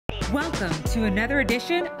Welcome to another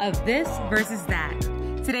edition of This versus That.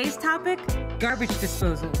 Today's topic, garbage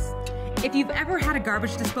disposals. If you've ever had a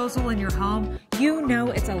garbage disposal in your home, you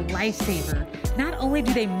know it's a lifesaver. Not only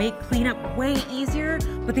do they make cleanup way easier,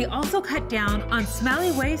 but they also cut down on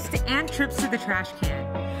smelly waste and trips to the trash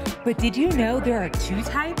can. But did you know there are two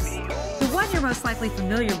types? The one you're most likely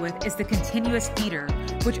familiar with is the continuous feeder,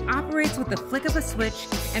 which operates with the flick of a switch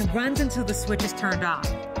and runs until the switch is turned off.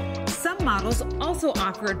 Some models also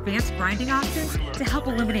offer advanced grinding options to help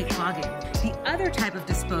eliminate clogging. The other type of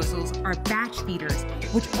disposals are batch feeders,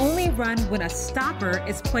 which only run when a stopper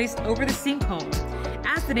is placed over the sinkhole.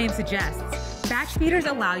 As the name suggests, batch feeders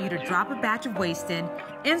allow you to drop a batch of waste in,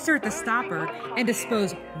 insert the stopper, and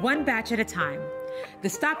dispose one batch at a time. The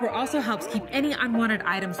stopper also helps keep any unwanted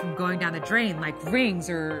items from going down the drain, like rings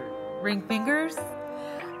or ring fingers.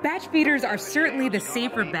 Batch feeders are certainly the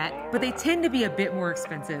safer bet, but they tend to be a bit more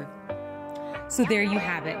expensive. So there you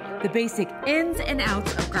have it, the basic ins and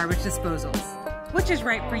outs of garbage disposals. Which is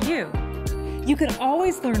right for you? You can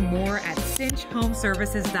always learn more at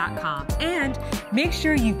cinchhomeservices.com, and make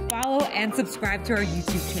sure you follow and subscribe to our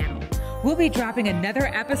YouTube channel. We'll be dropping another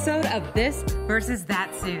episode of This versus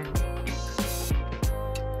That soon.